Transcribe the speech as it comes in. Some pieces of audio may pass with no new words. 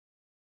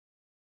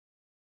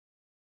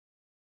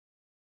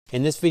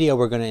In this video,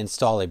 we're going to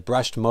install a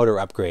brushed motor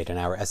upgrade on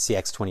our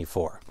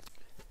SCX24.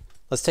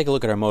 Let's take a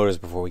look at our motors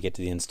before we get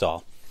to the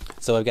install.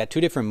 So I've got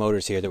two different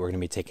motors here that we're going to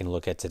be taking a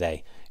look at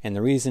today. And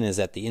the reason is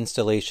that the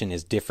installation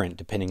is different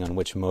depending on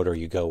which motor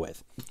you go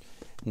with.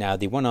 Now,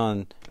 the one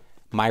on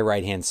my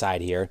right-hand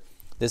side here,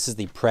 this is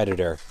the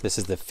Predator. This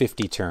is the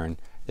 50 turn.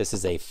 This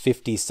is a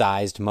 50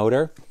 sized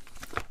motor.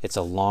 It's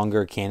a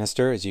longer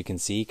canister, as you can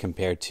see,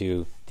 compared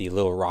to the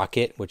little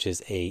Rocket, which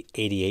is a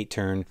 88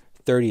 turn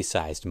 30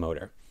 sized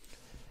motor.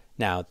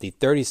 Now, the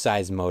 30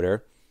 size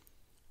motor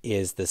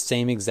is the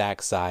same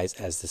exact size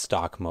as the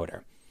stock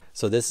motor.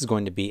 So this is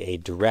going to be a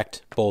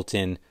direct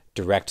bolt-in,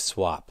 direct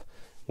swap.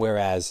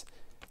 Whereas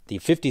the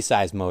 50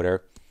 size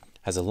motor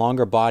has a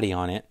longer body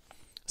on it,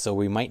 so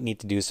we might need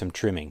to do some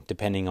trimming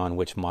depending on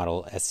which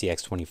model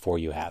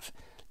SCX24 you have.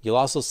 You'll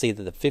also see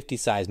that the 50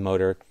 size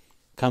motor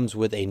comes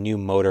with a new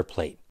motor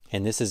plate,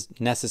 and this is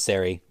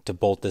necessary to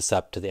bolt this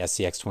up to the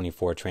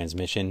SCX24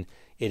 transmission.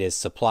 It is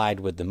supplied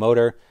with the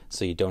motor,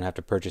 so you don't have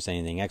to purchase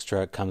anything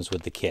extra. It comes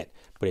with the kit.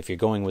 But if you're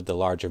going with the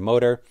larger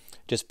motor,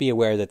 just be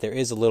aware that there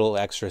is a little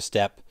extra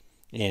step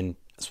in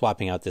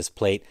swapping out this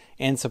plate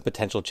and some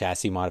potential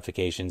chassis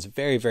modifications,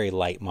 very, very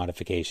light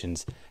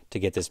modifications to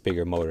get this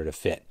bigger motor to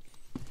fit.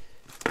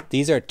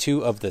 These are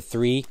two of the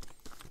three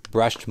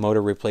brushed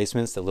motor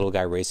replacements that Little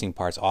Guy Racing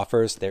Parts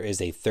offers. There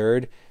is a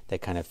third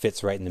that kind of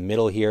fits right in the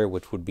middle here,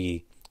 which would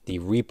be the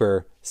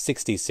Reaper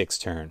 66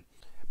 turn.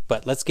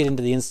 But let's get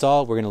into the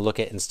install. We're going to look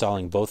at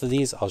installing both of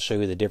these. I'll show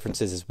you the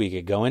differences as we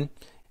get going,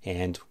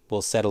 and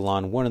we'll settle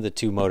on one of the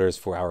two motors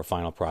for our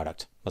final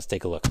product. Let's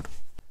take a look.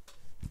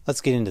 Let's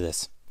get into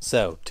this.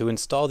 So, to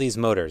install these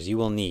motors, you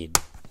will need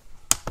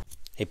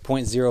a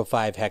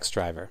 0.05 hex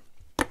driver,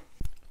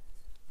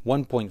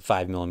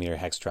 1.5 millimeter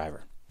hex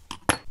driver,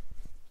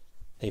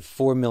 a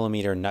 4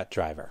 millimeter nut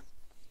driver.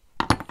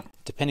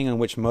 Depending on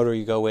which motor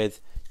you go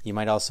with, you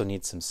might also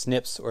need some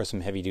snips or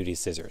some heavy duty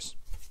scissors.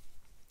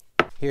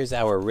 Here's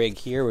our rig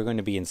here. We're going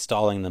to be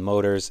installing the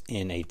motors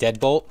in a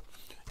deadbolt.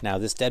 Now,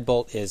 this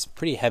deadbolt is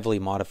pretty heavily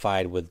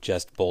modified with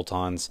just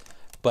bolt-ons,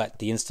 but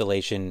the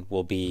installation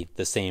will be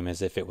the same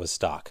as if it was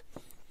stock.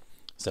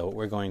 So what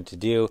we're going to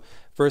do,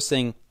 first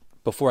thing,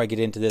 before I get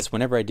into this,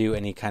 whenever I do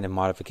any kind of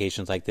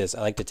modifications like this, I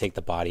like to take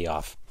the body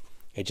off.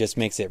 It just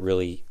makes it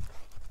really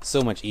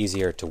so much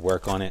easier to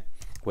work on it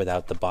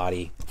without the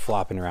body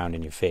flopping around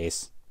in your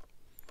face.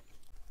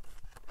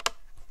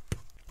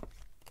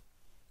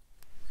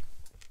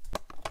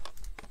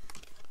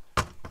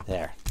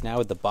 There. Now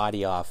with the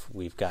body off,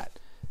 we've got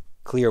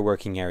clear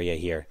working area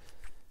here.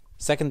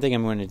 Second thing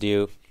I'm going to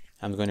do,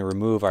 I'm going to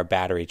remove our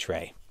battery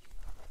tray.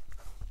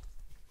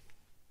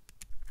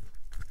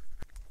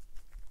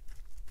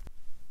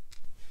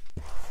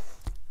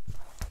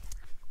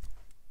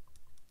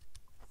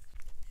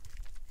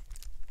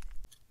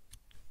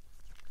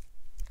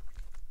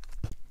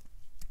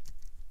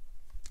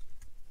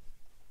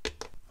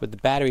 With the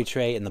battery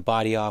tray and the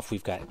body off,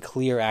 we've got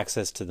clear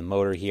access to the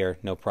motor here,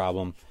 no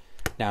problem.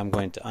 Now I'm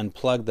going to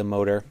unplug the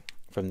motor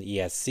from the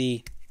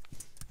ESC,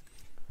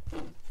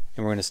 and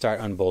we're going to start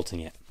unbolting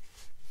it.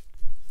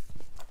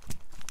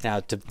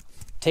 Now, to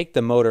take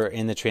the motor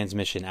in the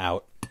transmission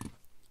out,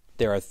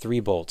 there are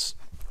 3 bolts.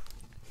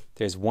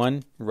 There's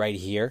one right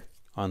here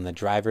on the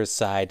driver's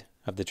side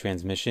of the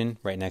transmission,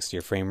 right next to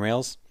your frame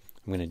rails.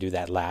 I'm going to do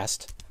that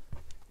last.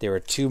 There are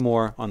 2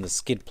 more on the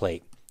skid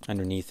plate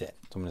underneath it.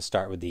 So I'm going to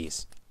start with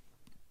these.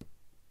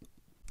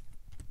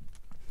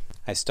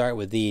 I start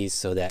with these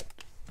so that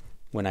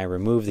when I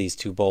remove these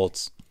 2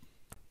 bolts,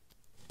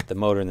 the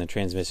motor and the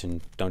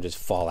transmission don't just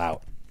fall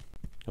out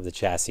of the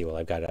chassis while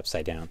I've got it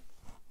upside down.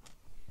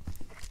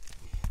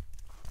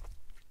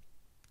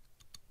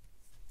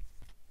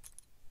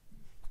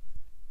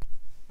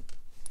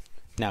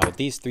 Now with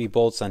these 3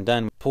 bolts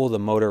undone, pull the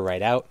motor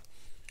right out.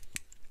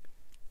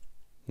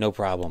 No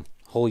problem.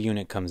 Whole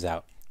unit comes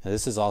out. Now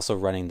this is also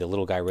running the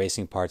Little Guy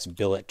Racing Parts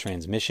billet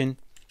transmission.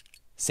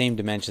 Same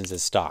dimensions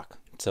as stock.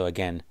 So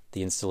again,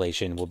 the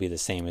installation will be the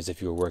same as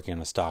if you were working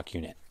on a stock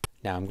unit.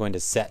 Now I'm going to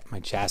set my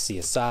chassis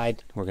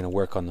aside. We're going to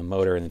work on the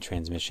motor and the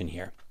transmission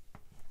here.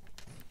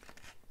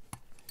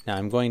 Now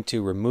I'm going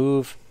to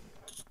remove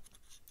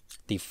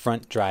the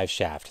front drive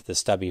shaft, the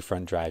stubby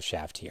front drive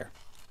shaft here.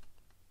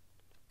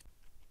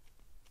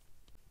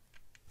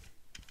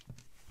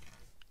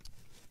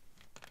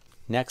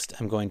 Next,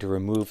 I'm going to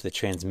remove the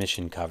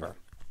transmission cover.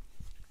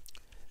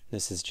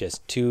 This is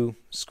just 2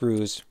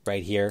 screws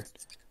right here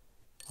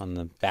on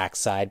the back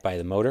side by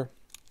the motor.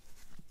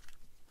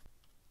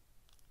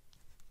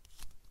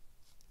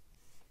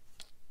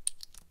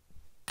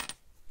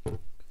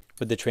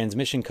 With the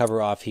transmission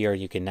cover off here,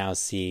 you can now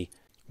see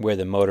where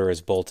the motor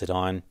is bolted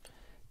on.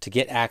 To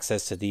get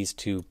access to these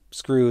 2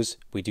 screws,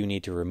 we do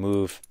need to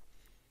remove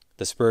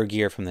the spur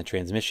gear from the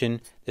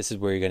transmission. This is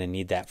where you're going to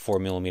need that 4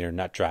 millimeter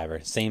nut driver,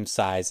 same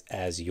size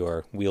as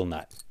your wheel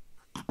nut.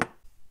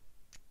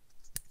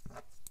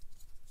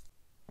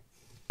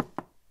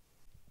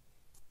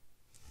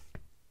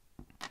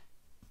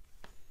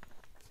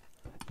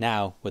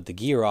 Now, with the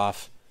gear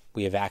off,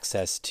 we have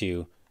access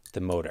to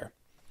the motor.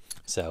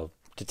 So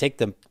to take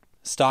the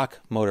stock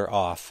motor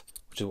off,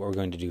 which is what we're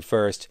going to do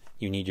first,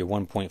 you need your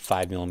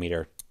 1.5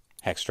 millimeter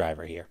hex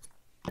driver here.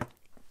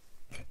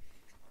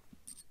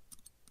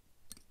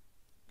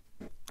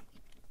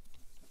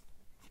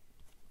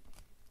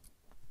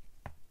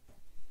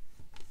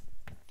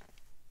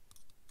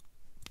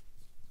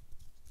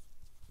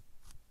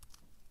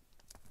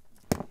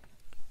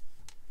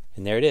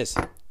 And there it is.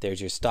 There's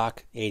your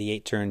stock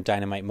 88 turn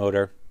dynamite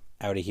motor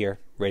out of here,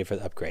 ready for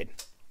the upgrade.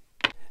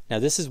 Now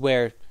this is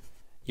where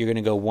you're going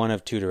to go one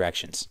of two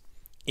directions.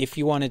 If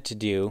you wanted to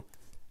do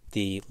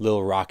the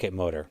little rocket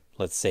motor,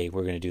 let's say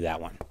we're going to do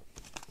that one.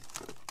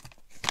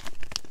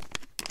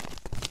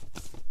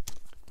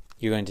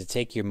 You're going to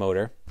take your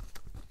motor.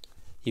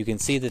 You can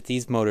see that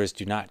these motors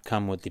do not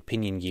come with the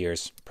pinion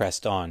gears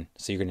pressed on,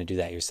 so you're going to do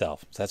that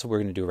yourself. So that's what we're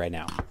going to do right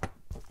now.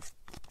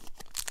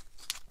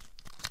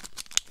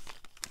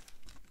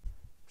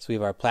 So we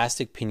have our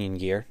plastic pinion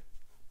gear.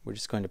 We're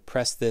just going to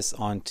press this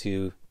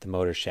onto the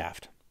motor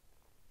shaft.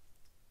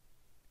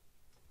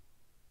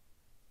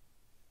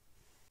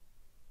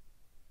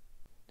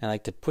 I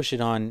like to push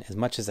it on as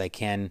much as I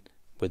can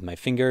with my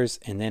fingers,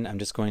 and then I'm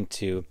just going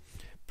to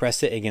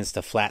press it against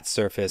a flat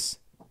surface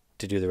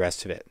to do the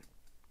rest of it.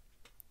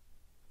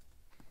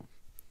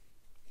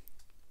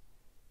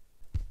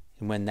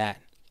 And when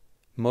that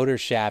motor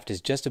shaft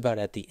is just about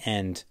at the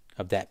end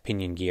of that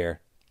pinion gear,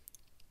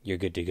 you're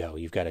good to go.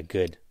 You've got a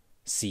good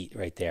seat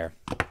right there.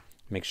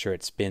 Make sure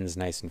it spins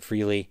nice and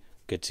freely.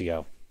 Good to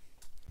go.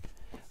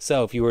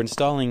 So if you were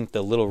installing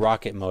the little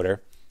rocket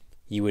motor,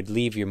 you would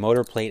leave your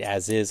motor plate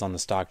as is on the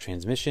stock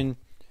transmission.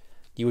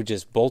 You would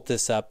just bolt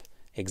this up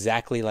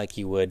exactly like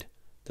you would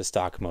the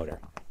stock motor.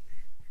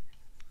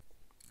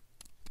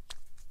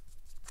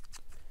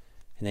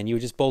 And then you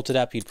would just bolt it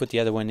up, you'd put the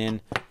other one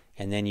in,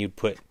 and then you'd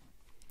put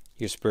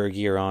your spur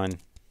gear on,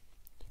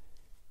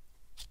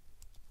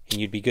 and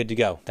you'd be good to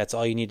go. That's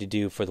all you need to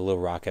do for the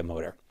little rocket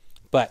motor.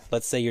 But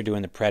let's say you're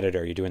doing the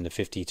Predator, you're doing the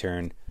 50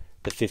 turn,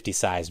 the 50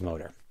 size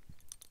motor.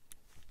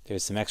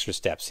 There's some extra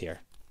steps here.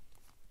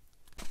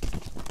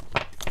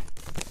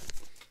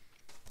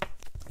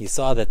 You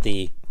saw that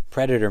the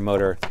Predator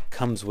motor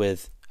comes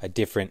with a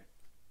different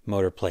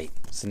motor plate.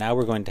 So now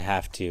we're going to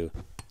have to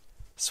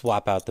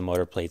swap out the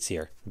motor plates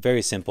here.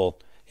 Very simple.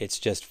 It's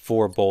just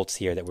 4 bolts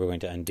here that we're going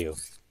to undo.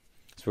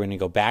 So we're going to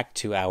go back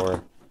to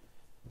our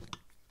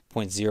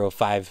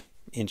 0.05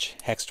 inch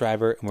hex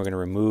driver, and we're going to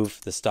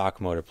remove the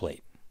stock motor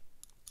plate.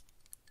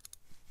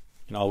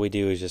 And all we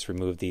do is just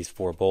remove these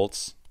 4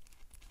 bolts.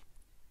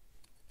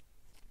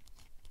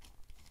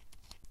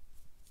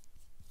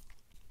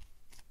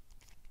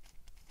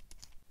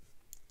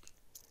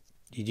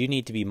 You do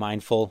need to be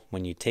mindful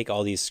when you take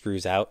all these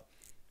screws out,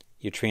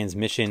 your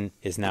transmission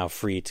is now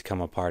free to come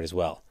apart as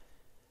well.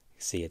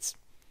 See, it's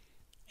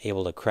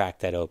able to crack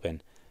that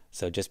open.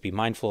 So just be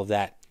mindful of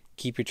that.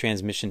 Keep your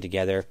transmission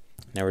together.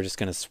 Now we're just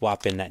going to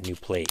swap in that new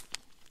plate.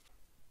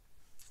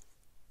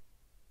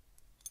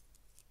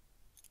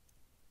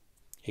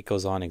 It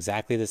goes on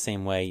exactly the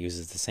same way,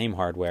 uses the same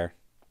hardware.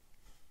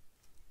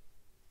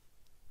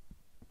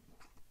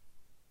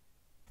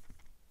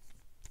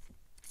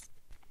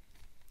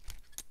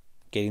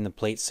 Getting the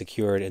plates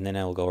secured, and then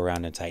I'll go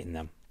around and tighten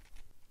them.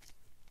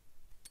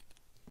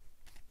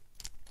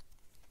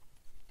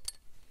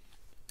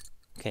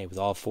 Okay, with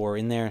all 4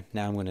 in there,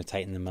 now I'm going to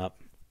tighten them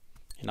up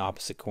in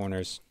opposite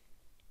corners.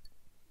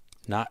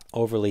 Not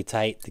overly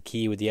tight. The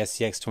key with the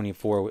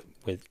SCX24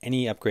 with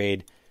any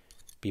upgrade,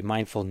 be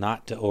mindful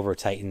not to over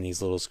tighten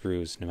these little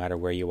screws no matter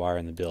where you are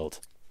in the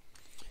build.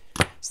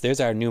 So there's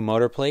our new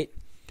motor plate.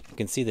 You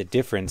can see the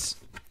difference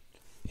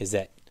is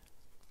that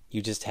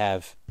you just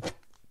have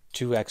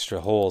 2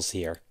 extra holes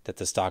here that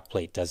the stock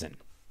plate doesn't.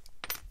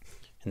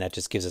 And that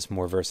just gives us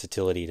more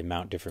versatility to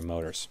mount different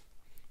motors.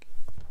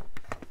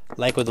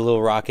 Like with the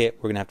little rocket,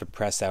 we're going to have to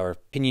press our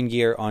pinion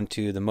gear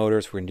onto the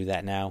motors. We're going to do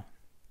that now.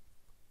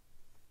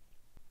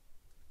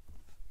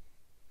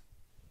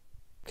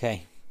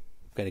 Okay,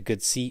 we've got a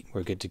good seat.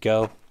 We're good to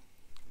go.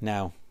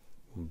 Now,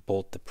 we'll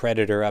bolt the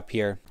Predator up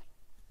here.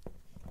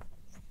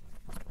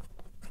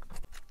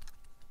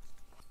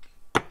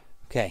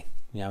 Okay,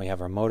 now we have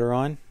our motor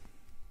on.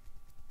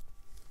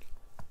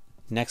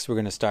 Next, we're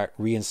going to start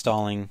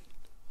reinstalling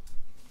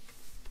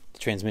the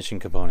transmission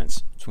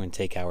components. So we're going to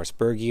take our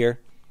spur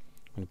gear.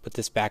 I'm going to put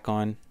this back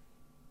on.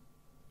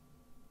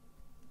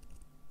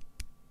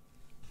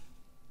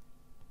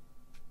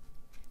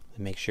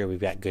 And make sure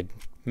we've got good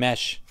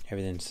mesh.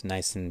 Everything's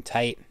nice and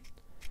tight.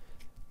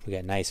 We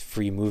got nice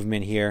free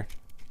movement here.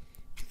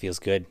 Feels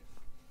good.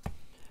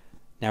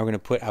 Now we're going to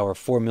put our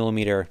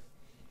 4mm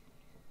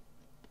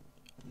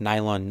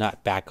nylon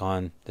nut back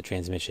on the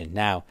transmission.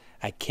 Now,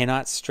 I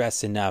cannot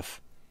stress enough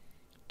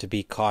to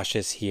be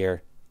cautious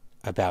here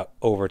about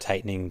over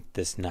tightening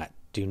this nut.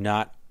 Do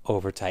not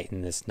over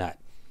tighten this nut.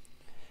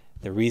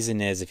 The reason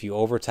is if you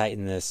over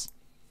tighten this,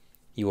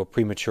 you will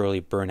prematurely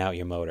burn out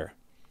your motor.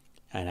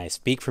 And I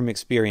speak from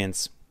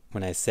experience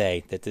when I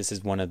say that this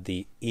is one of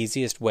the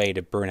easiest way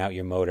to burn out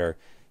your motor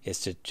is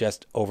to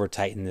just over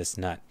tighten this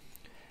nut.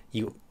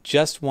 You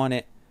just want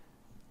it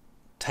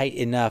tight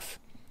enough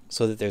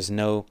so that there's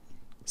no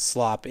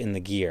slop in the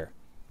gear.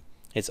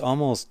 It's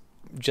almost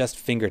just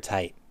finger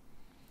tight.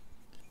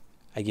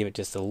 I give it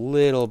just a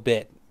little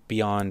bit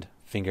beyond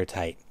finger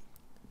tight.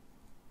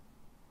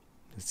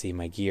 Let's see,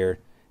 my gear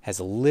has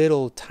a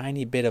little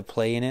tiny bit of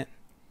play in it,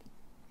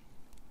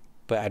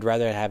 but I'd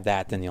rather have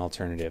that than the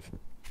alternative.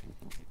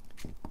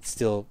 It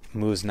still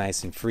moves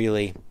nice and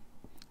freely.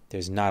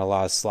 There's not a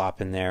lot of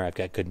slop in there. I've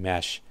got good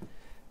mesh.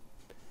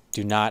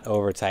 Do not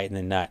over tighten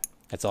the nut.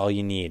 That's all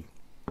you need.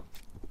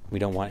 We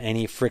don't want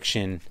any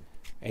friction,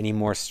 any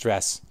more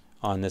stress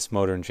on this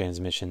motor and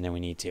transmission than we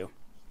need to.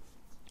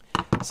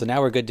 So now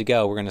we're good to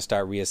go. We're going to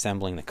start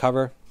reassembling the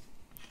cover.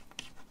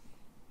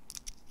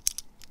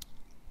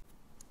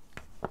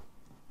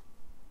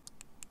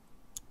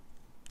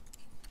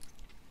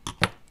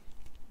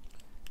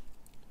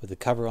 With the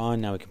cover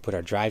on, now we can put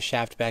our drive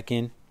shaft back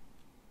in.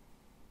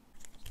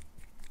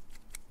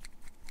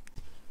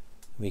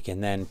 We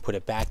can then put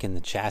it back in the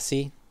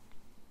chassis.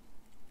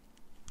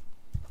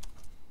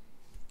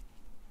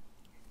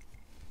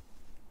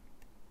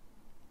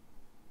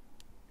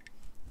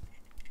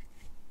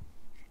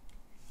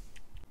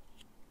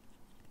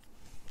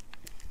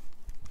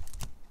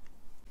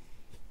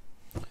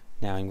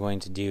 Now I'm going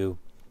to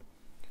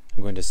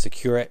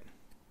secure it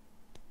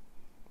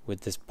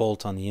with this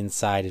bolt on the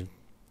inside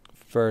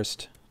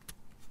first.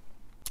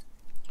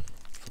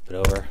 Flip it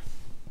over.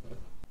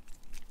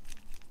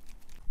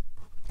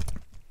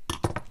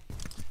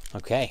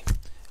 Okay,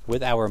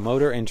 with our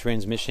motor and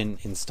transmission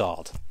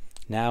installed.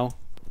 Now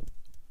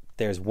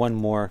there's one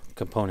more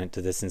component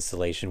to this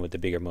installation with the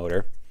bigger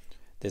motor.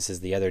 This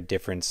is the other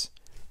difference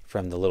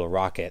from the little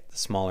rocket, the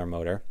smaller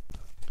motor.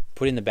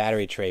 Putting the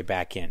battery tray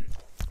back in.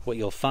 What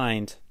you'll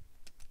find,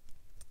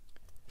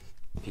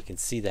 if you can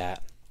see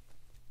that,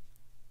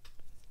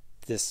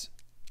 this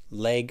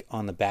leg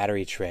on the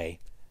battery tray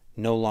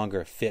no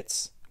longer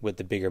fits with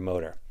the bigger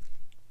motor.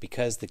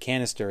 Because the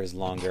canister is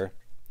longer,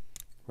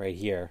 right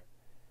here,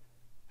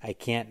 I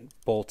can't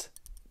bolt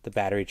the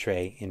battery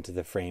tray into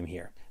the frame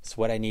here. So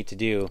what I need to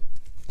do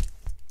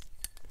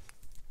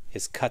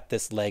is cut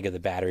this leg of the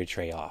battery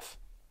tray off.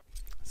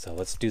 So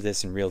let's do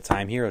this in real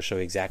time here. I'll show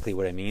you exactly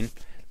what I mean.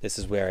 This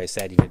is where I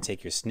said you're going to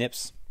take your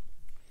snips,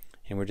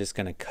 and we're just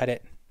going to cut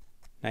it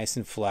nice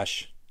and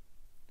flush.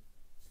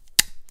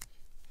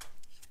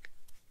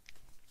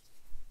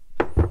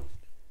 We're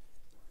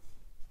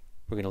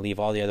going to leave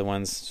all the other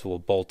ones, so we'll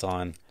bolt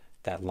on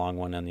that long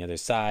one on the other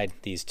side.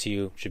 These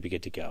two should be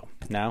good to go.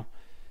 Now,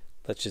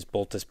 let's just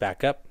bolt this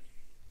back up.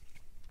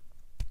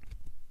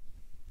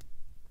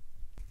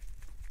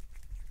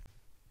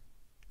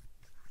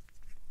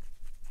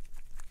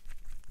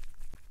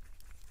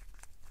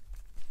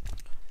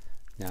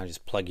 Now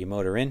just plug your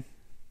motor in.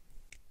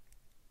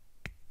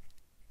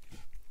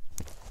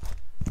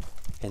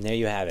 And there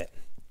you have it.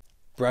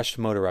 Brushed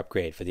motor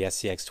upgrade for the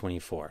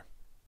SCX24.